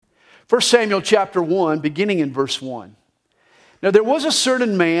1 Samuel chapter 1, beginning in verse 1. Now there was a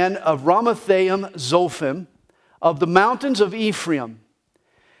certain man of Ramathaim Zophim, of the mountains of Ephraim,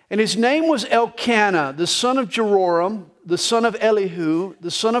 and his name was Elkanah, the son of Jeroram, the son of Elihu, the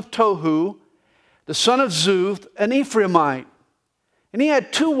son of Tohu, the son of Zuph, an Ephraimite. And he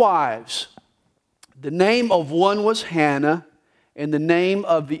had two wives. The name of one was Hannah, and the name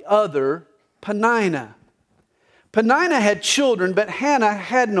of the other Peninnah. Peninnah had children, but Hannah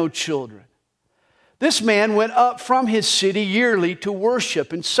had no children. This man went up from his city yearly to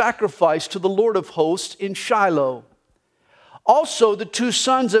worship and sacrifice to the Lord of hosts in Shiloh. Also the two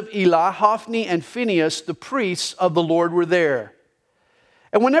sons of Eli, Hophni and Phinehas, the priests of the Lord, were there.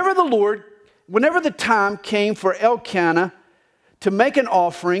 And whenever the time came for Elkanah to make an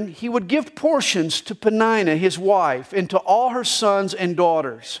offering, he would give portions to Peninnah, his wife, and to all her sons and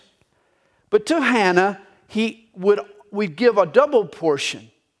daughters. But to Hannah we'd give a double portion,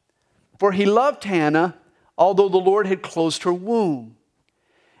 for he loved Hannah, although the Lord had closed her womb.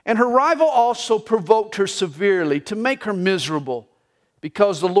 And her rival also provoked her severely to make her miserable,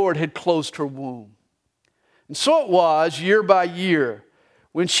 because the Lord had closed her womb. And so it was, year by year,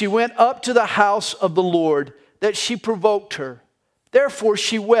 when she went up to the house of the Lord, that she provoked her. Therefore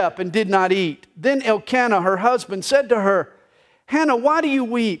she wept and did not eat. Then Elkanah, her husband, said to her, Hannah, why do you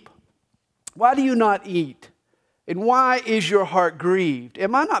weep? Why do you not eat? And why is your heart grieved?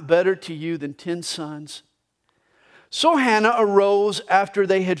 Am I not better to you than 10 sons? So Hannah arose after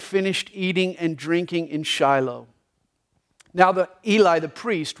they had finished eating and drinking in Shiloh. Now Eli the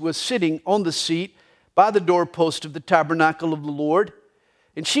priest was sitting on the seat by the doorpost of the tabernacle of the Lord.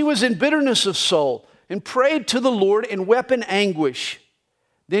 And she was in bitterness of soul and prayed to the Lord and wept in anguish.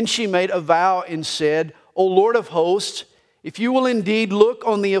 Then she made a vow and said, O Lord of hosts, if you will indeed look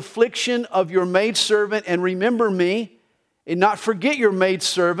on the affliction of your maidservant and remember me, and not forget your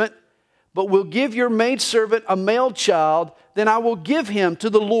maidservant, but will give your maidservant a male child, then I will give him to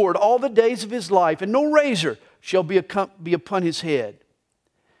the Lord all the days of his life, and no razor shall be upon his head.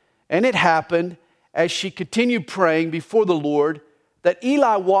 And it happened, as she continued praying before the Lord, that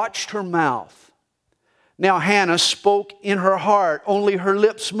Eli watched her mouth. Now Hannah spoke in her heart, only her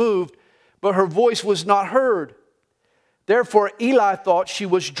lips moved, but her voice was not heard. Therefore Eli thought she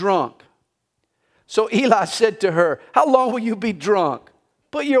was drunk. So Eli said to her, How long will you be drunk?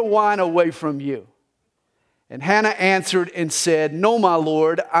 Put your wine away from you. And Hannah answered and said, No, my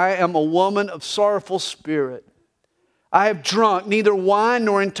Lord, I am a woman of sorrowful spirit. I have drunk neither wine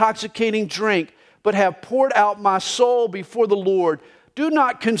nor intoxicating drink, but have poured out my soul before the Lord. Do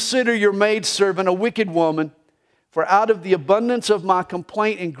not consider your maidservant a wicked woman, for out of the abundance of my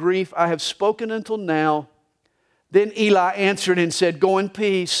complaint and grief I have spoken until now. Then Eli answered and said, Go in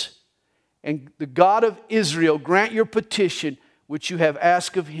peace, and the God of Israel grant your petition which you have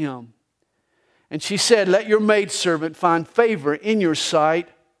asked of him. And she said, Let your maidservant find favor in your sight.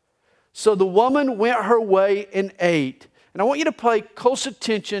 So the woman went her way and ate. And I want you to pay close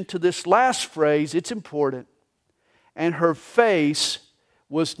attention to this last phrase. It's important. And her face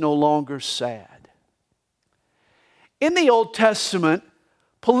was no longer sad. In the Old Testament,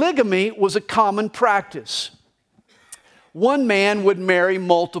 polygamy was a common practice. One man would marry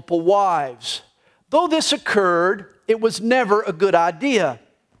multiple wives. Though this occurred, it was never a good idea.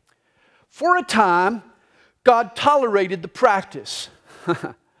 For a time, God tolerated the practice,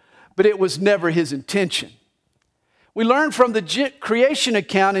 but it was never his intention. We learn from the creation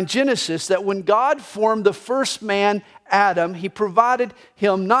account in Genesis that when God formed the first man, Adam, he provided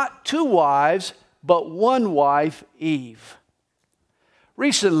him not two wives, but one wife, Eve.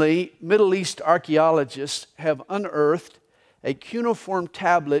 Recently, Middle East archaeologists have unearthed a cuneiform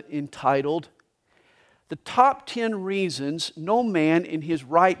tablet entitled, The Top 10 Reasons No Man in His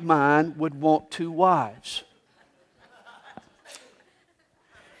Right Mind Would Want Two Wives.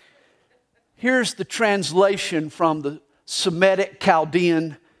 Here's the translation from the Semitic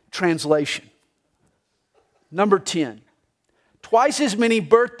Chaldean translation. Number 10, twice as many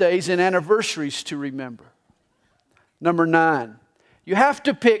birthdays and anniversaries to remember. Number 9, you have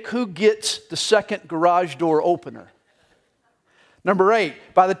to pick who gets the second garage door opener. Number 8,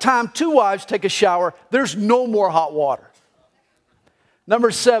 by the time two wives take a shower, there's no more hot water. Number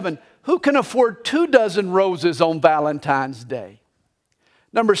 7, who can afford 24 roses on Valentine's Day?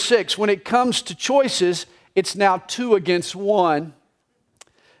 Number 6, when it comes to choices, it's now 2 against 1.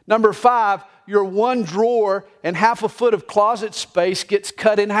 Number 5, your one drawer and half a foot of closet space gets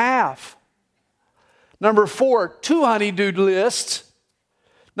cut in half. Number 4, 2 honeydew lists.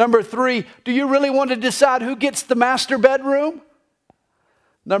 Number 3, do you really want to decide who gets the master bedroom?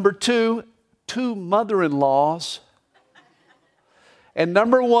 Number 2, 2 mother-in-laws. And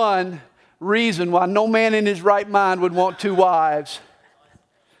number one reason why no man in his right mind would want two wives: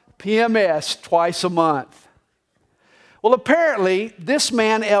 PMS twice a month. Well, apparently, this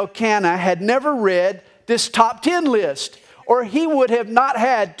man Elkanah had never read this top 10 list, or he would have not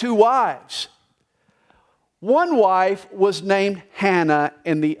had two wives. One wife was named Hannah,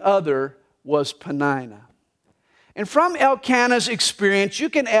 and the other was Peninnah. And from Elkanah's experience, you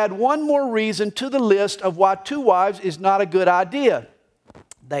can add one more reason to the list of why two wives is not a good idea.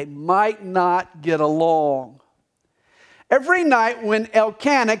 They might not get along. Every night when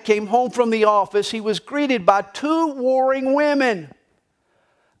Elkanah came home from the office, he was greeted by two warring women.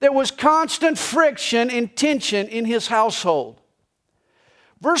 There was constant friction and tension in his household.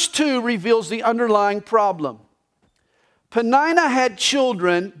 Verse 2 reveals the underlying problem. Peninnah had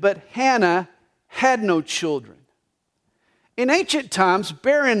children, but Hannah had no children. In ancient times,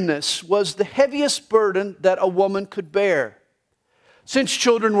 barrenness was the heaviest burden that a woman could bear. Since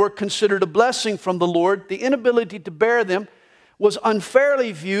children were considered a blessing from the Lord, the inability to bear them was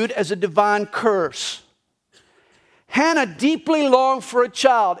unfairly viewed as a divine curse. Hannah deeply longed for a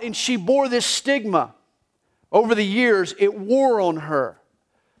child, and she bore this stigma. Over the years, it wore on her,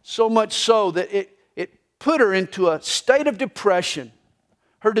 so much so that it put her into a state of depression.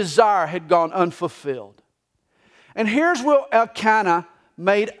 Her desire had gone unfulfilled. And here's where Elkanah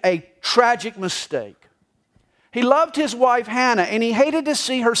made a tragic mistake. He loved his wife Hannah, and he hated to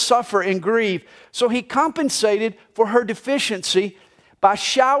see her suffer and grieve, so he compensated for her deficiency by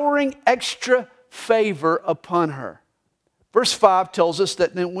showering extra favor upon her. Verse 5 tells us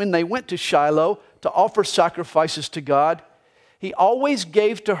that when they went to Shiloh to offer sacrifices to God, he always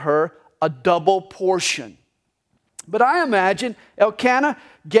gave to her a double portion. But I imagine Elkanah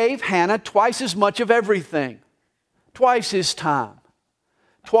gave Hannah twice as much of everything, twice his time,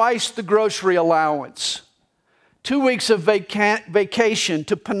 twice the grocery allowance, 2 weeks of vacation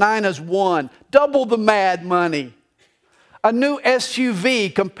to Peninnah's one, double the mad money, a new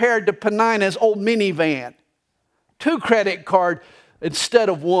SUV compared to Peninnah's old minivan, 2 credit cards instead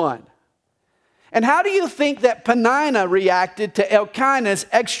of 1. And how do you think that Peninnah reacted to Elkanah's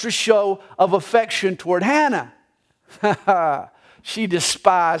extra show of affection toward Hannah? She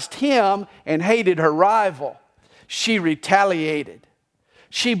despised him and hated her rival. She retaliated.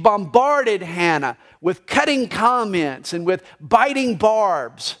 She bombarded Hannah with cutting comments and with biting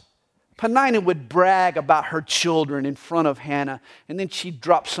barbs. Peninnah would brag about her children in front of Hannah, and then she'd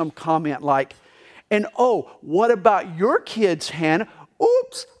drop some comment like, "And oh, what about your kids, Hannah?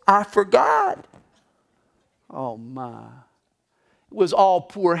 Oops, I forgot." Oh my. It was all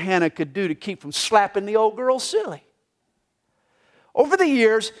poor Hannah could do to keep from slapping the old girl silly. Over the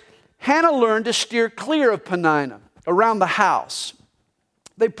years, Hannah learned to steer clear of Peninnah around the house.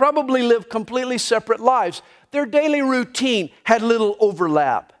 They probably lived completely separate lives. Their daily routine had little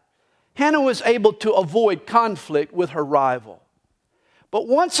overlap. Hannah was able to avoid conflict with her rival. But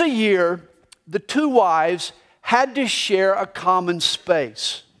once a year, the two wives had to share a common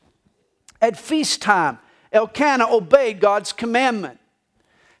space. At feast time, Elkanah obeyed God's commandment.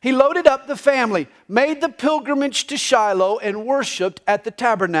 He loaded up the family, made the pilgrimage to Shiloh, and worshiped at the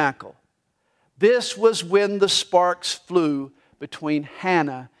tabernacle. This was when the sparks flew between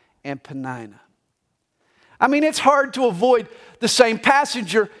Hannah and Peninnah. I mean, it's hard to avoid the same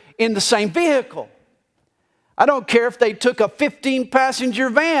passenger in the same vehicle. I don't care if they took a 15-passenger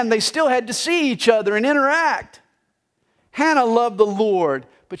van, they still had to see each other and interact. Hannah loved the Lord,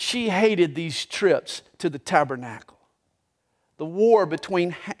 but she hated these trips to the tabernacle. The war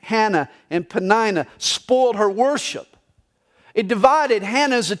between Hannah and Peninnah spoiled her worship. It divided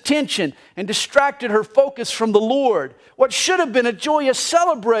Hannah's attention and distracted her focus from the Lord. What should have been a joyous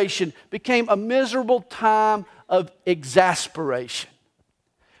celebration became a miserable time of exasperation.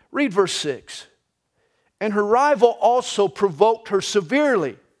 Read verse 6. And her rival also provoked her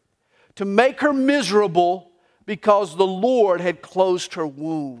severely to make her miserable because the Lord had closed her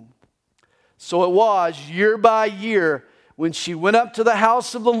womb. So it was year by year when she went up to the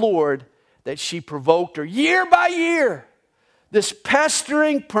house of the Lord that she provoked her. Year by year, this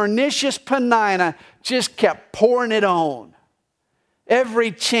pestering, pernicious Peninnah just kept pouring it on.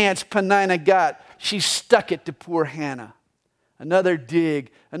 Every chance Peninnah got, she stuck it to poor Hannah. Another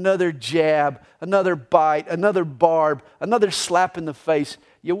dig, another jab, another bite, another barb, another slap in the face.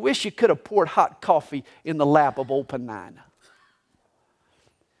 You wish you could have poured hot coffee in the lap of old Peninnah.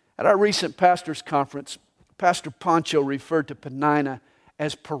 At our recent pastor's conference, Pastor Pancho referred to Peninnah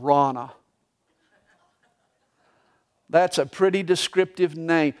as piranha. That's a pretty descriptive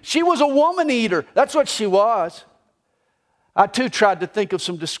name. She was a woman eater. That's what she was. I too tried to think of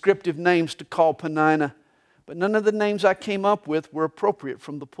some descriptive names to call Peninnah, But none of the names I came up with were appropriate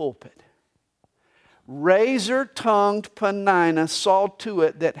from the pulpit. Razor-tongued Peninnah saw to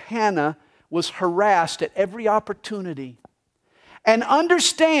it that Hannah was harassed at every opportunity. And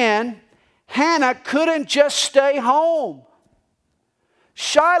understand, Hannah couldn't just stay home.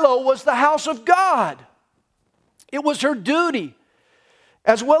 Shiloh was the house of God. It was her duty,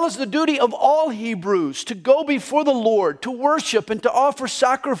 as well as the duty of all Hebrews, to go before the Lord, to worship and to offer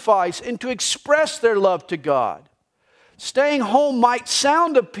sacrifice and to express their love to God. Staying home might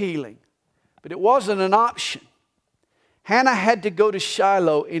sound appealing, but it wasn't an option. Hannah had to go to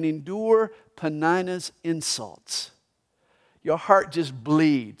Shiloh and endure Peninnah's insults. Your heart just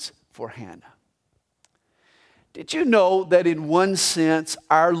bleeds for Hannah. Did you know that in one sense,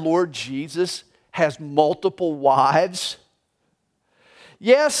 our Lord Jesus has multiple wives?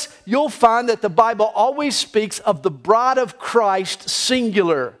 Yes, you'll find that the Bible always speaks of the bride of Christ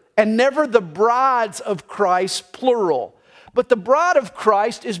singular and never the brides of Christ plural. But the bride of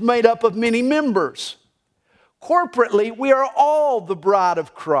Christ is made up of many members. Corporately, we are all the bride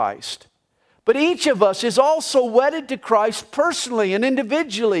of Christ. But each of us is also wedded to Christ personally and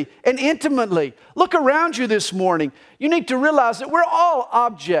individually and intimately. Look around you this morning. You need to realize that we're all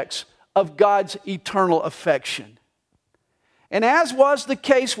objects of God's eternal affection. And as was the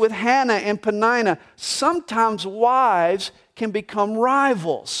case with Hannah and Peninnah, sometimes wives can become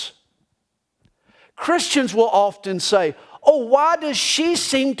rivals. Christians will often say, "Oh, why does she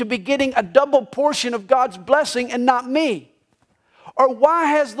seem to be getting a double portion of God's blessing and not me? Or why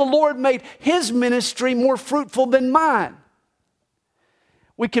has the Lord made His ministry more fruitful than mine?"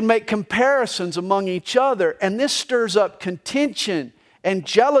 We can make comparisons among each other, and this stirs up contention and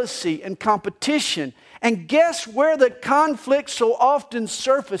jealousy and competition. And guess where the conflict so often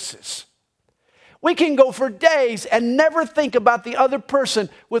surfaces? We can go for days and never think about the other person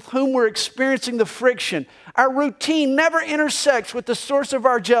with whom we're experiencing the friction. Our routine never intersects with the source of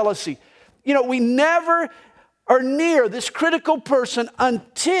our jealousy. We never are near this critical person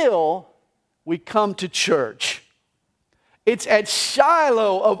until we come to church. It's at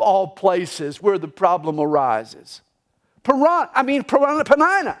Shiloh, of all places, where the problem arises.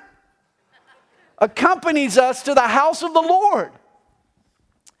 Peninnah accompanies us to the house of the Lord.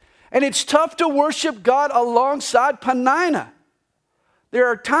 And it's tough to worship God alongside Peninnah. There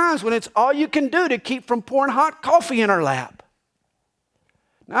are times when it's all you can do to keep from pouring hot coffee in her lap.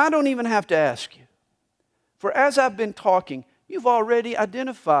 Now, I don't even have to ask you. For as I've been talking, you've already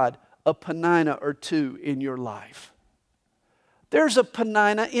identified a Peninnah or two in your life. There's a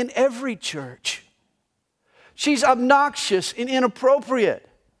Peninnah in every church. She's obnoxious and inappropriate.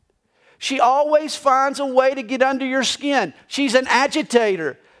 She always finds a way to get under your skin. She's an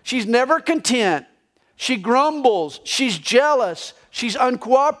agitator. She's never content. She grumbles. She's jealous. She's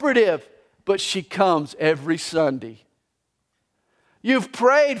uncooperative. But she comes every Sunday. You've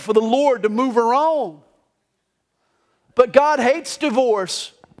prayed for the Lord to move her on. But God hates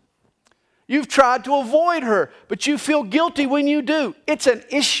divorce. You've tried to avoid her, but you feel guilty when you do. It's an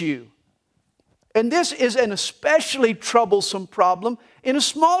issue. And this is an especially troublesome problem in a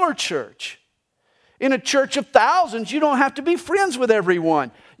smaller church. In a church of thousands, you don't have to be friends with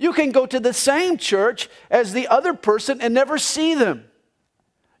everyone. You can go to the same church as the other person and never see them.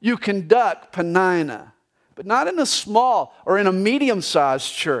 You can duck Peninnah, but not in a small or in a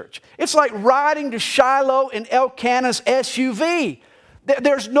medium-sized church. It's like riding to Shiloh in Elkanah's SUV.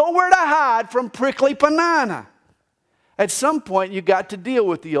 There's nowhere to hide from prickly Peninnah. At some point, you got to deal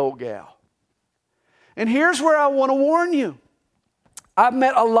with the old gal. And here's where I want to warn you. I've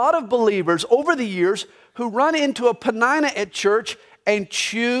met a lot of believers over the years who run into a Peninnah at church and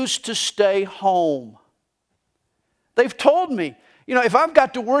choose to stay home. They've told me, if I've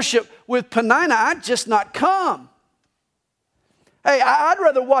got to worship with Peninnah, I'd just not come. Hey, I'd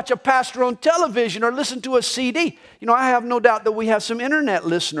rather watch a pastor on television or listen to a CD. I have no doubt that we have some internet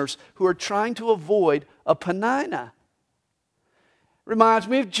listeners who are trying to avoid a Peninnah. Reminds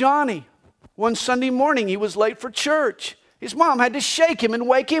me of Johnny. One Sunday morning, he was late for church. His mom had to shake him and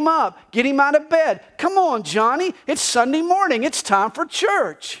wake him up, get him out of bed. "Come on, Johnny, it's Sunday morning. It's time for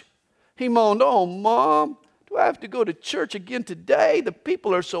church." He moaned, "Oh, Mom, do I have to go to church again today? The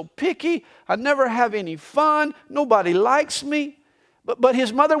people are so picky. I never have any fun. Nobody likes me." But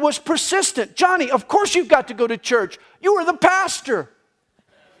his mother was persistent. "Johnny, of course you've got to go to church. You are the pastor."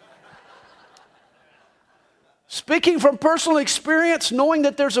 Speaking from personal experience, knowing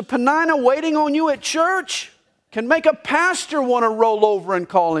that there's a Peninnah waiting on you at church can make a pastor want to roll over and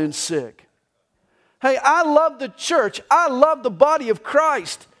call in sick. Hey, I love the church. I love the body of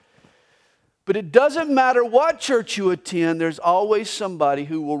Christ. But it doesn't matter what church you attend, there's always somebody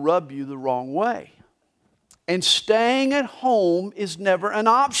who will rub you the wrong way. And staying at home is never an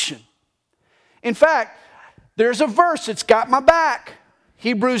option. In fact, there's a verse that's got my back.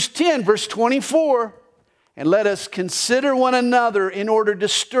 Hebrews 10, verse 24. And let us consider one another in order to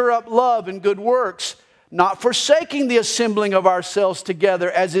stir up love and good works, not forsaking the assembling of ourselves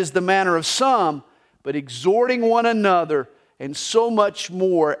together, as is the manner of some, but exhorting one another, and so much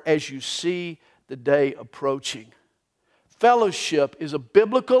more as you see the day approaching. Fellowship is a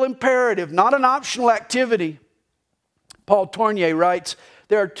biblical imperative, not an optional activity. Paul Tournier writes,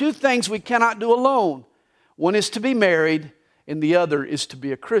 there are two things we cannot do alone. One is to be married, and the other is to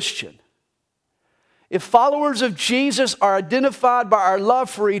be a Christian. If followers of Jesus are identified by our love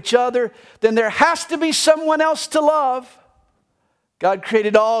for each other, then there has to be someone else to love. God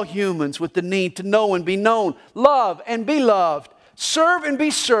created all humans with the need to know and be known, love and be loved, serve and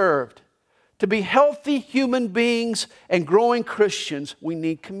be served. To be healthy human beings and growing Christians, we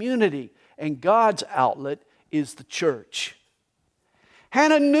need community, and God's outlet is the church.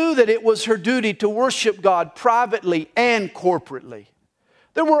 Hannah knew that it was her duty to worship God privately and corporately.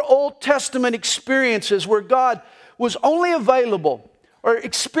 There were Old Testament experiences where God was only available, or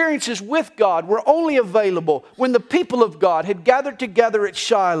experiences with God were only available when the people of God had gathered together at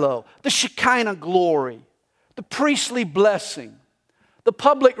Shiloh. The Shekinah glory, the priestly blessing, the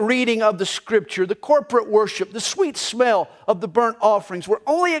public reading of the Scripture, the corporate worship, the sweet smell of the burnt offerings were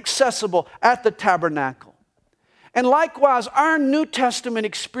only accessible at the tabernacle. And likewise, our New Testament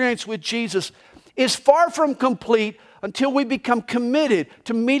experience with Jesus is far from complete until we become committed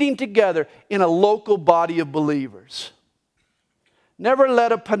to meeting together in a local body of believers. Never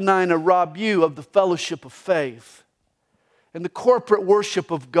let a Peninnah rob you of the fellowship of faith and the corporate worship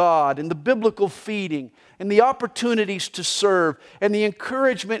of God and the biblical feeding and the opportunities to serve and the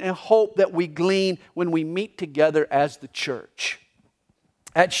encouragement and hope that we glean when we meet together as the church.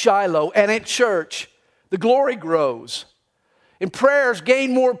 At Shiloh and at church, the glory grows and prayers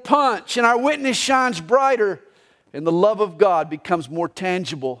gain more punch and our witness shines brighter and the love of God becomes more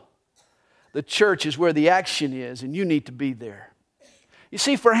tangible. The church is where the action is, and you need to be there. You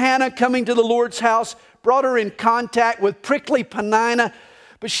see, for Hannah, coming to the Lord's house brought her in contact with prickly Peninnah,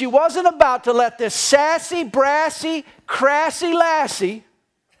 but she wasn't about to let this sassy, brassy, crassy lassie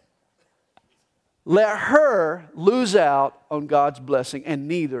let her lose out on God's blessing, and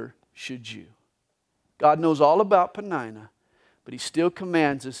neither should you. God knows all about Peninnah, but He still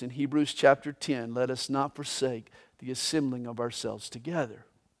commands us in Hebrews chapter 10, let us not forsake the assembling of ourselves together.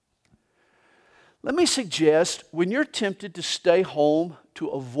 Let me suggest, when you're tempted to stay home to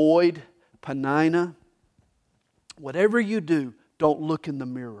avoid Peninnah, whatever you do, don't look in the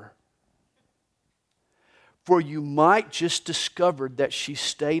mirror. For you might just discover that she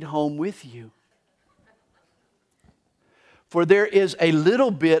stayed home with you. For there is a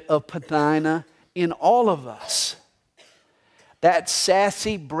little bit of Peninnah in all of us. That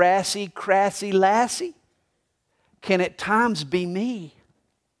sassy, brassy, crassy lassie can at times be me.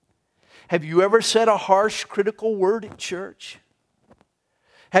 Have you ever said a harsh, critical word at church?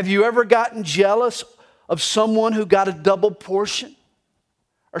 Have you ever gotten jealous of someone who got a double portion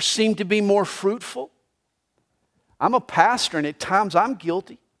or seemed to be more fruitful? I'm a pastor, and at times I'm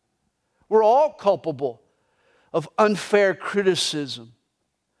guilty. We're all culpable of unfair criticism,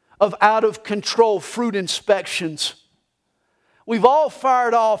 of out-of-control fruit inspections. We've all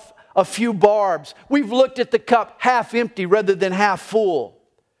fired off a few barbs. We've looked at the cup half empty rather than half full.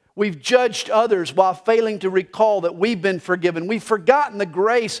 We've judged others while failing to recall that we've been forgiven. We've forgotten the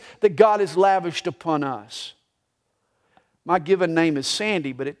grace that God has lavished upon us. My given name is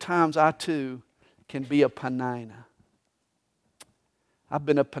Sandy, but at times I too can be a Peninnah. I've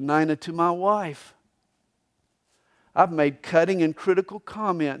been a Peninnah to my wife. I've made cutting and critical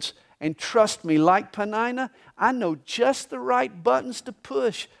comments. And trust me, like Peninnah, I know just the right buttons to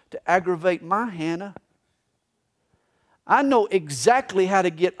push to aggravate my Hannah. I know exactly how to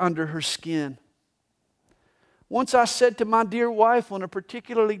get under her skin. Once I said to my dear wife on a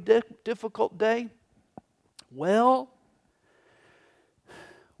particularly difficult day, well,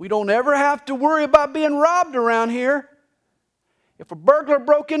 we don't ever have to worry about being robbed around here. If a burglar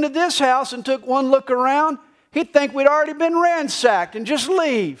broke into this house and took one look around, he'd think we'd already been ransacked and just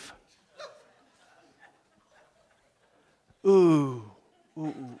leave. Ooh.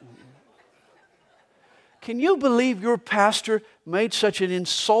 Can you believe your pastor made such an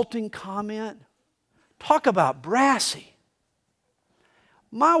insulting comment? Talk about brassy.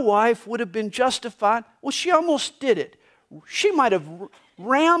 My wife would have been justified. Well, she almost did it. She might have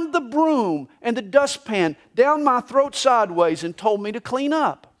rammed the broom and the dustpan down my throat sideways and told me to clean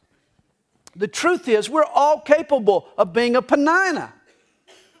up. The truth is, we're all capable of being a Peninnah.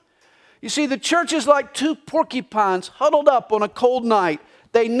 You see, the church is like two porcupines huddled up on a cold night.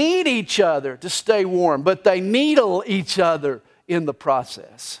 They need each other to stay warm, but they needle each other in the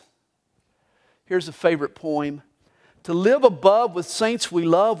process. Here's a favorite poem. To live above with saints we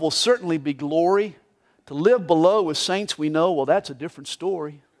love will certainly be glory. To live below with saints we know, well, that's a different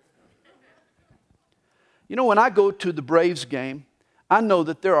story. You know, when I go to the Braves game, I know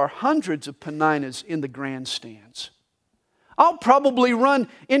that there are hundreds of Peninnahs in the grandstands. I'll probably run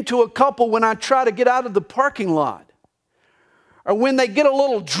into a couple when I try to get out of the parking lot, or when they get a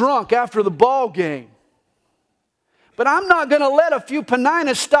little drunk after the ball game. But I'm not going to let a few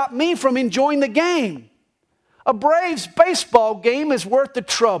Peninnahs stop me from enjoying the game. A Braves baseball game is worth the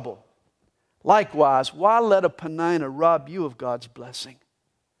trouble. Likewise, why let a Peninnah rob you of God's blessing?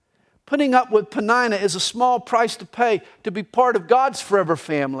 Putting up with Peninnah is a small price to pay to be part of God's forever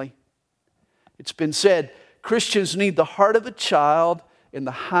family. It's been said, Christians need the heart of a child and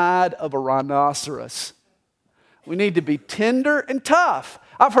the hide of a rhinoceros. We need to be tender and tough.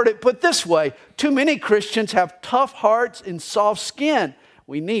 I've heard it put this way, too many Christians have tough hearts and soft skin.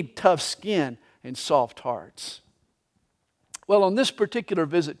 We need tough skin and soft hearts. Well, on this particular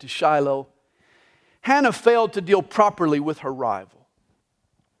visit to Shiloh, Hannah failed to deal properly with her rival.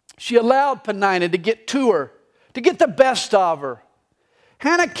 She allowed Peninnah to get to her, to get the best of her.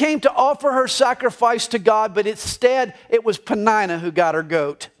 Hannah came to offer her sacrifice to God, but instead it was Peninnah who got her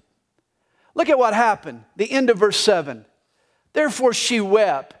goat. Look at what happened, the end of verse 7. Therefore she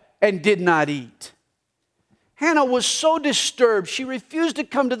wept and did not eat. Hannah was so disturbed, she refused to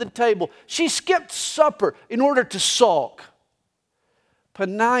come to the table. She skipped supper in order to sulk.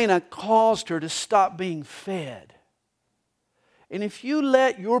 Peninnah caused her to stop being fed. And if you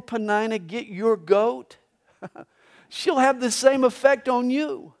let your Peninnah get your goat, she'll have the same effect on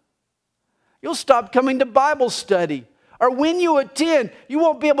you. You'll stop coming to Bible study. Or when you attend, you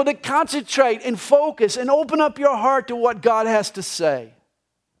won't be able to concentrate and focus and open up your heart to what God has to say.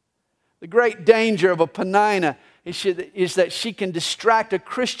 The great danger of a Peninnah is that she can distract a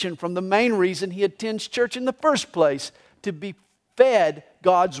Christian from the main reason he attends church in the first place, to be fed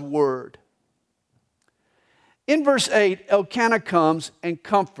God's Word. In verse 8, Elkanah comes and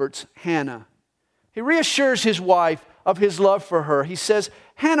comforts Hannah. He reassures his wife of his love for her. He says,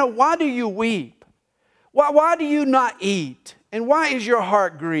 Hannah, why do you weep? Why do you not eat? And why is your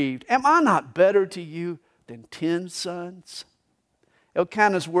heart grieved? Am I not better to you than 10 sons?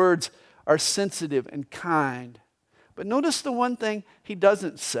 Elkanah's words are sensitive and kind. But notice the one thing he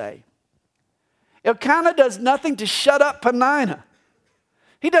doesn't say. Elkanah does nothing to shut up Peninnah.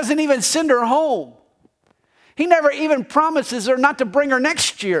 He doesn't even send her home. He never even promises her not to bring her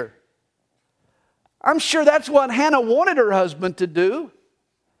next year. I'm sure that's what Hannah wanted her husband to do.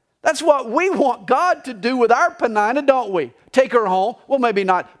 That's what we want God to do with our Peninnah, don't we? Take her home. Well, maybe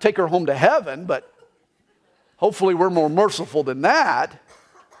not take her home to heaven, but hopefully we're more merciful than that.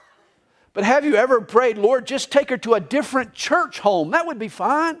 But have you ever prayed, Lord, just take her to a different church home? That would be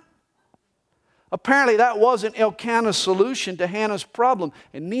fine. Apparently that wasn't Elkanah's solution to Hannah's problem,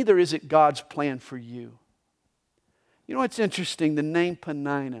 and neither is it God's plan for you. You know what's interesting? The name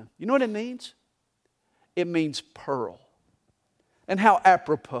Peninnah. You know what it means? It means pearl. And how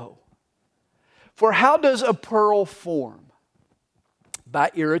apropos. For how does a pearl form?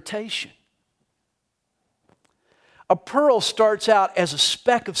 By irritation. A pearl starts out as a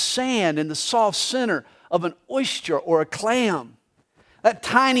speck of sand in the soft center of an oyster or a clam. That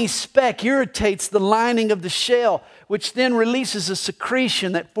tiny speck irritates the lining of the shell, which then releases a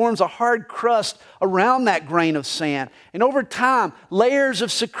secretion that forms a hard crust around that grain of sand. And over time, layers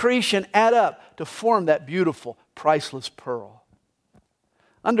of secretion add up to form that beautiful, priceless pearl.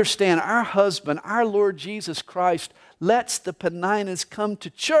 Understand, our husband, our Lord Jesus Christ, lets the Peninnahs come to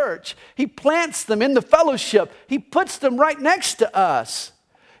church. He plants them in the fellowship. He puts them right next to us.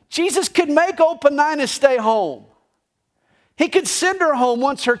 Jesus could make old Peninnah stay home. He could send her home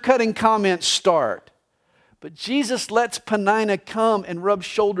once her cutting comments start. But Jesus lets Peninnah come and rub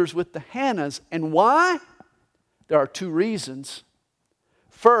shoulders with the Hannahs. And why? There are 2 reasons.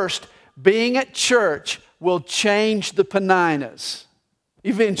 First, being at church will change the Peninnahs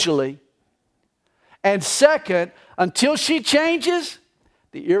eventually. And second, until she changes,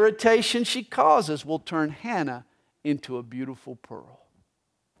 the irritation she causes will turn Hannah into a beautiful pearl.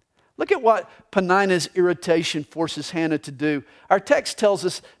 Look at what Peninnah's irritation forces Hannah to do. Our text tells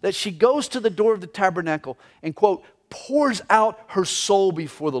us that she goes to the door of the tabernacle and, quote, pours out her soul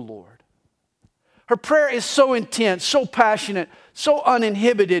before the Lord. Her prayer is so intense, so passionate, so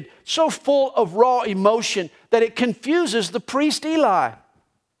uninhibited, so full of raw emotion that it confuses the priest Eli.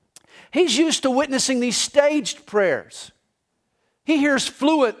 He's used to witnessing these staged prayers. He hears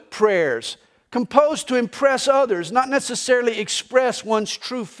fluent prayers, composed to impress others, not necessarily express one's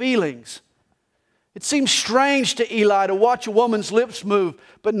true feelings. It seems strange to Eli to watch a woman's lips move,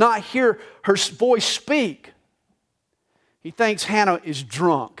 but not hear her voice speak. He thinks Hannah is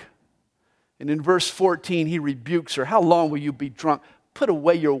drunk. And in verse 14, he rebukes her. How long will you be drunk? Put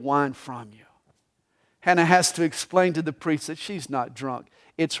away your wine from you. Hannah has to explain to the priest that she's not drunk.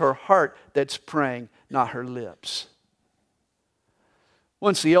 It's her heart that's praying, not her lips.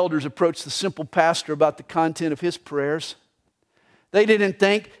 Once the elders approached the simple pastor about the content of his prayers. They didn't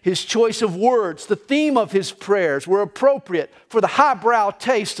think his choice of words, the theme of his prayers, were appropriate for the highbrow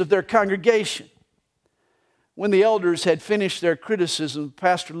taste of their congregation. When the elders had finished their criticism, the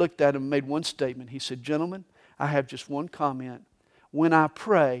pastor looked at him and made one statement. He said, "Gentlemen, I have just one comment. When I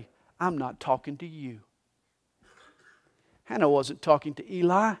pray, I'm not talking to you." Hannah wasn't talking to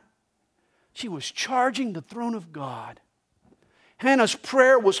Eli. She was charging the throne of God. Hannah's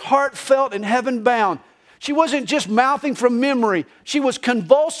prayer was heartfelt and heaven-bound. She wasn't just mouthing from memory. She was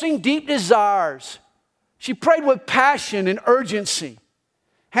convulsing deep desires. She prayed with passion and urgency.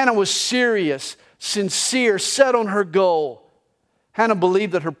 Hannah was serious, sincere, set on her goal. Hannah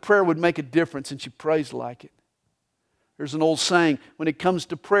believed that her prayer would make a difference, and she prays like it. There's an old saying, when it comes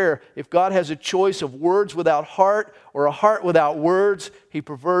to prayer, if God has a choice of words without heart or a heart without words, He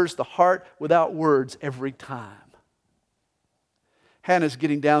prefers the heart without words every time. Hannah's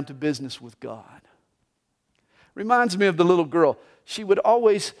getting down to business with God. Reminds me of the little girl. She would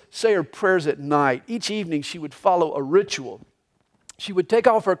always say her prayers at night. Each evening she would follow a ritual. She would take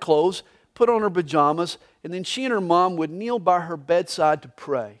off her clothes, put on her pajamas, and then she and her mom would kneel by her bedside to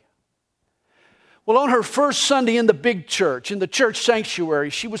pray. Well, on her first Sunday in the big church, in the church sanctuary,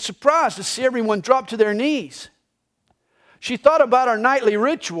 she was surprised to see everyone drop to their knees. She thought about our nightly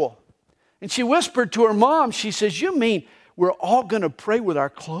ritual, and she whispered to her mom, she says, "You mean we're all going to pray with our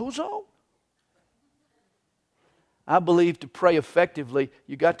clothes on?" I believe to pray effectively,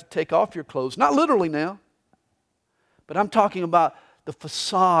 you got to take off your clothes. Not literally now, but I'm talking about the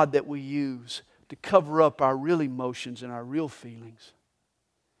facade that we use to cover up our real emotions and our real feelings.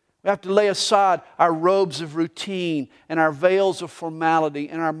 We have to lay aside our robes of routine and our veils of formality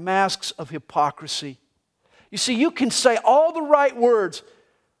and our masks of hypocrisy. You see, you can say all the right words,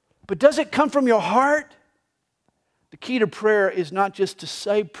 but does it come from your heart? The key to prayer is not just to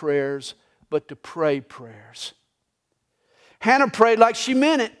say prayers, but to pray prayers. Hannah prayed like she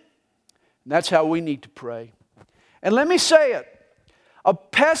meant it. And that's how we need to pray. And let me say it.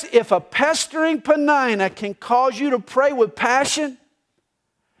 If a pestering Peninnah can cause you to pray with passion,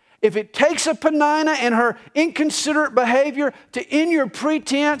 if it takes a Peninnah and her inconsiderate behavior to end your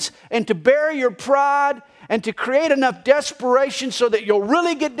pretense and to bury your pride and to create enough desperation so that you'll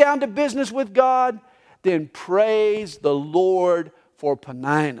really get down to business with God, then praise the Lord for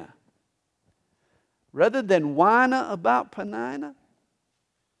Peninnah. Rather than whine about Peninnah,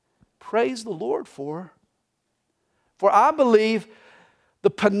 praise the Lord for her. For I believe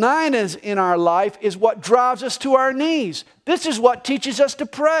the Peninnahs in our life is what drives us to our knees. This is what teaches us to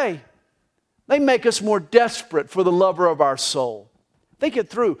pray. They make us more desperate for the lover of our soul. Think it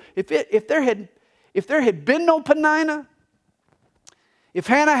through. If there had been no Peninnah, if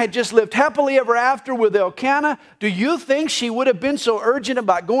Hannah had just lived happily ever after with Elkanah, do you think she would have been so urgent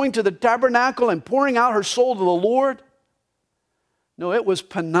about going to the tabernacle and pouring out her soul to the Lord? No, it was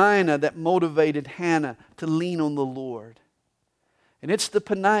Peninnah that motivated Hannah to lean on the Lord. And it's the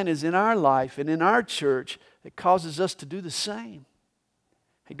Peninnahs in our life and in our church that causes us to do the same.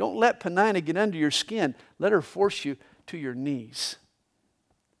 Hey, don't let Peninnah get under your skin. Let her force you to your knees.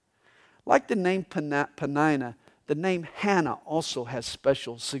 Like the name Peninnah, the name Hannah also has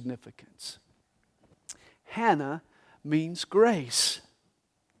special significance. Hannah means grace.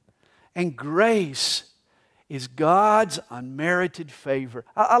 And grace is God's unmerited favor.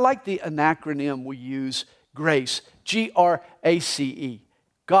 I like the acronym we use, GRACE, G-R-A-C-E.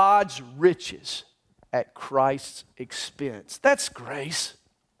 God's riches at Christ's expense. That's grace.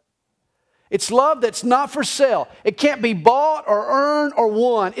 It's love that's not for sale. It can't be bought or earned or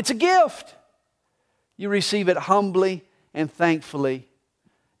won. It's a gift. You receive it humbly and thankfully.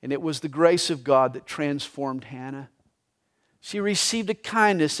 And it was the grace of God that transformed Hannah. She received a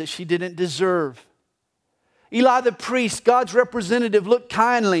kindness that she didn't deserve. Eli the priest, God's representative, looked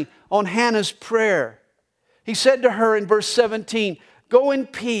kindly on Hannah's prayer. He said to her in verse 17, "Go in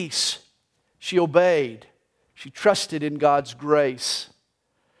peace." She obeyed. She trusted in God's grace.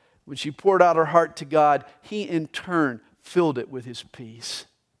 When she poured out her heart to God, He in turn filled it with His peace.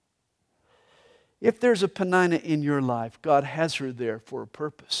 If there's a Peninnah in your life, God has her there for a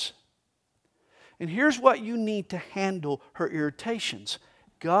purpose. And here's what you need to handle her irritations: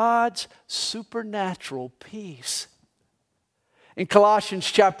 God's supernatural peace. In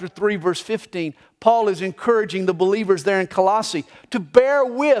Colossians chapter 3, verse 15, Paul is encouraging the believers there in Colossae to bear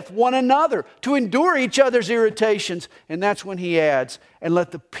with one another, to endure each other's irritations. And that's when he adds, and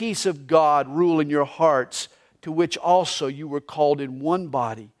let the peace of God rule in your hearts, to which also you were called in one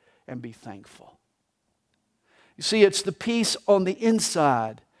body, and be thankful. You see, it's the peace on the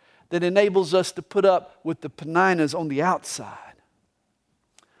inside that enables us to put up with the Peninnahs on the outside.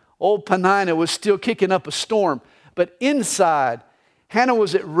 Old Peninnah was still kicking up a storm, but inside, Hannah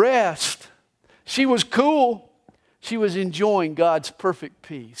was at rest. She was cool. She was enjoying God's perfect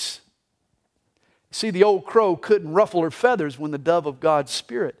peace. See, the old crow couldn't ruffle her feathers when the dove of God's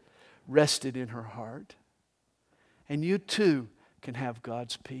Spirit rested in her heart. And you too can have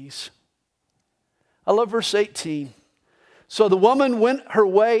God's peace. I love verse 18. So the woman went her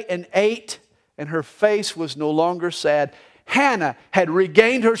way and ate, and her face was no longer sad. Hannah had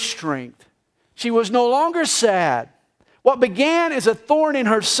regained her strength. She was no longer sad. What began as a thorn in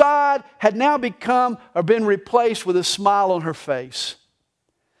her side had now become or been replaced with a smile on her face.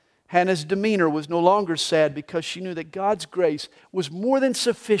 Hannah's demeanor was no longer sad because she knew that God's grace was more than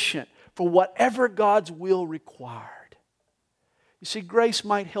sufficient for whatever God's will required. You see, grace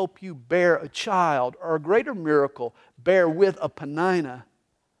might help you bear a child, or a greater miracle, bear with a Peninnah,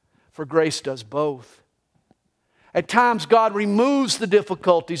 for grace does both. At times, God removes the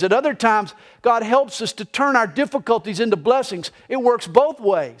difficulties. At other times, God helps us to turn our difficulties into blessings. It works both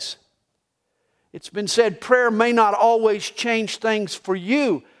ways. It's been said, prayer may not always change things for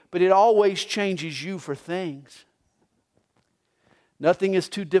you, but it always changes you for things. Nothing is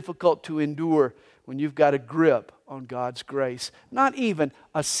too difficult to endure when you've got a grip on God's grace. Not even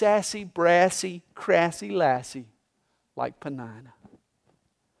a sassy, brassy, crassy lassie like Peninnah.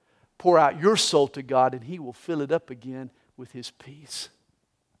 Pour out your soul to God and He will fill it up again with His peace.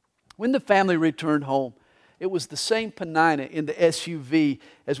 When the family returned home, it was the same Peninnah in the SUV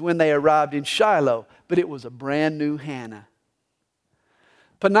as when they arrived in Shiloh, but it was a brand new Hannah.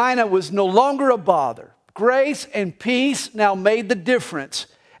 Peninnah was no longer a bother. Grace and peace now made the difference.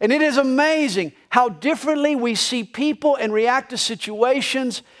 And it is amazing how differently we see people and react to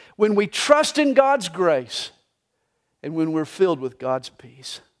situations when we trust in God's grace and when we're filled with God's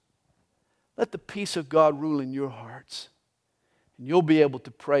peace. Let the peace of God rule in your hearts, and you'll be able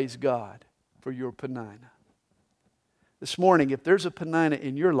to praise God for your Peninnah. This morning, if there's a Peninnah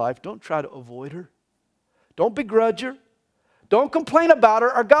in your life, don't try to avoid her. Don't begrudge her. Don't complain about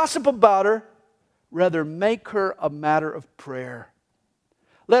her or gossip about her. Rather, make her a matter of prayer.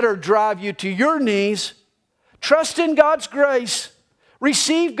 Let her drive you to your knees. Trust in God's grace.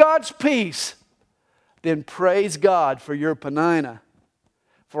 Receive God's peace. Then praise God for your Peninnah.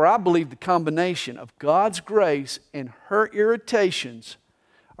 For I believe the combination of God's grace and her irritations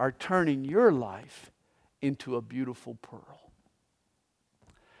are turning your life into a beautiful pearl.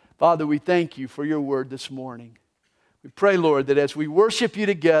 Father, we thank you for your word this morning. We pray, Lord, that as we worship you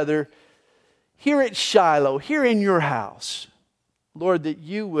together here at Shiloh, here in your house, Lord, that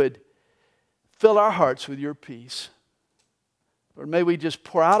you would fill our hearts with your peace. Lord, may we just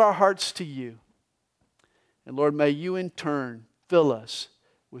pour out our hearts to you. And Lord, may you in turn fill us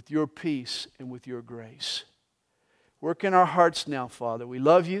with your peace and with your grace. Work in our hearts now, Father. We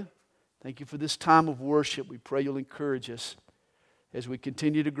love you. Thank you for this time of worship. We pray you'll encourage us as we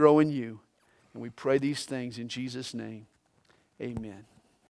continue to grow in you. And we pray these things in Jesus' name. Amen.